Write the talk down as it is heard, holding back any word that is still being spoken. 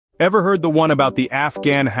Ever heard the one about the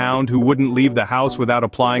Afghan Hound who wouldn't leave the house without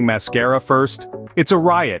applying mascara first? It's a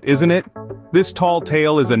riot, isn't it? This tall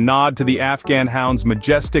tale is a nod to the Afghan Hound's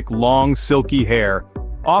majestic, long, silky hair,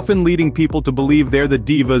 often leading people to believe they're the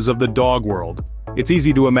divas of the dog world. It's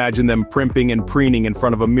easy to imagine them primping and preening in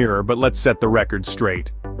front of a mirror, but let's set the record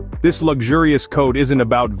straight. This luxurious coat isn't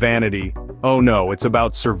about vanity. Oh no, it's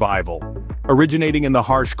about survival. Originating in the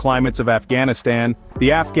harsh climates of Afghanistan,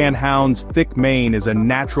 the Afghan Hound's thick mane is a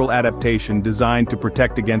natural adaptation designed to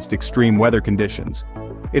protect against extreme weather conditions.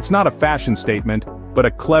 It's not a fashion statement, but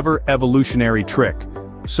a clever evolutionary trick.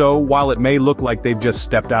 So, while it may look like they've just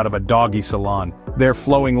stepped out of a doggy salon, their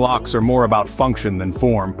flowing locks are more about function than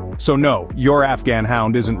form. So no, your Afghan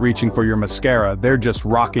Hound isn't reaching for your mascara, they're just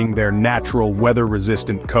rocking their natural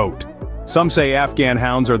weather-resistant coat. Some say Afghan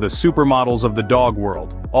Hounds are the supermodels of the dog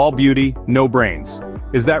world. All beauty, no brains.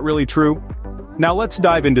 Is that really true? Now let's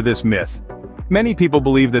dive into this myth. Many people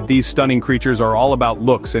believe that these stunning creatures are all about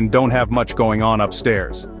looks and don't have much going on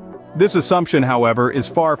upstairs. This assumption, however, is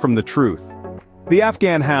far from the truth. The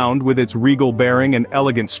Afghan Hound, with its regal bearing and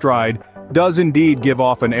elegant stride, does indeed give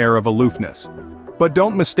off an air of aloofness. But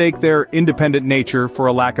don't mistake their independent nature for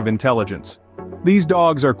a lack of intelligence. These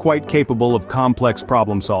dogs are quite capable of complex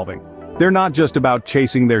problem-solving. They're not just about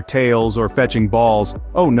chasing their tails or fetching balls,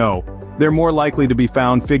 oh no, they're more likely to be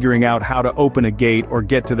found figuring out how to open a gate or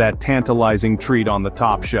get to that tantalizing treat on the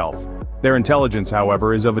top shelf. Their intelligence,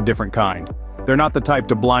 however, is of a different kind. They're not the type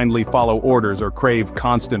to blindly follow orders or crave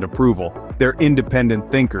constant approval. They're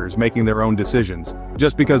independent thinkers making their own decisions.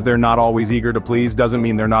 Just because they're not always eager to please doesn't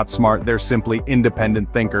mean they're not smart, they're simply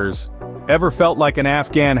independent thinkers. Ever felt like an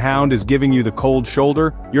Afghan Hound is giving you the cold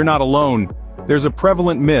shoulder? You're not alone. There's a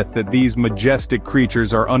prevalent myth that these majestic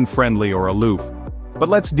creatures are unfriendly or aloof. But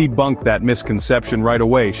let's debunk that misconception right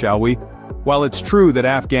away, shall we? While it's true that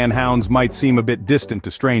Afghan Hounds might seem a bit distant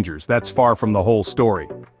to strangers, that's far from the whole story.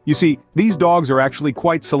 You see, these dogs are actually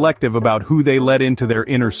quite selective about who they let into their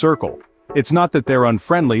inner circle. It's not that they're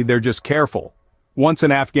unfriendly, they're just careful. Once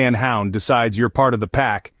an Afghan Hound decides you're part of the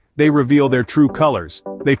pack, they reveal their true colors.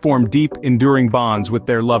 They form deep, enduring bonds with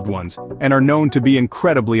their loved ones, and are known to be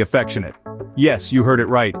incredibly affectionate. Yes, you heard it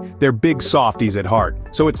right, they're big softies at heart.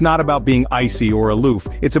 So it's not about being icy or aloof,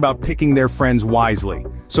 it's about picking their friends wisely.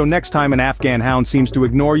 So next time an Afghan Hound seems to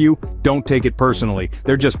ignore you, don't take it personally,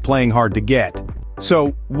 they're just playing hard to get.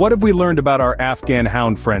 So, what have we learned about our Afghan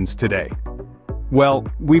Hound friends today? Well,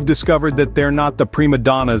 we've discovered that they're not the prima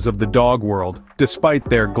donnas of the dog world, despite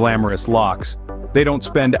their glamorous locks. They don't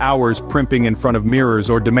spend hours primping in front of mirrors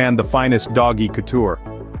or demand the finest doggy couture.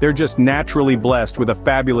 They're just naturally blessed with a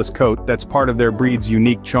fabulous coat that's part of their breed's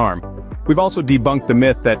unique charm. We've also debunked the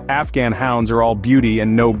myth that Afghan Hounds are all beauty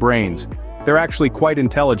and no brains. They're actually quite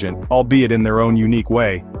intelligent, albeit in their own unique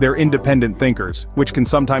way. They're independent thinkers, which can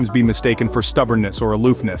sometimes be mistaken for stubbornness or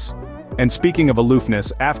aloofness. And speaking of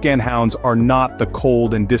aloofness, Afghan Hounds are not the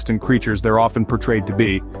cold and distant creatures they're often portrayed to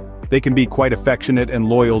be. They can be quite affectionate and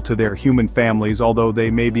loyal to their human families, although they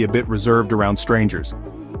may be a bit reserved around strangers.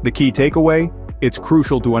 The key takeaway? It's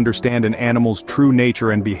crucial to understand an animal's true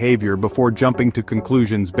nature and behavior before jumping to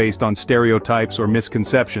conclusions based on stereotypes or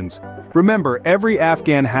misconceptions. Remember, every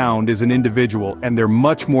Afghan Hound is an individual and they're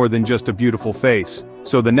much more than just a beautiful face.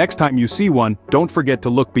 So the next time you see one, don't forget to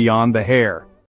look beyond the hair.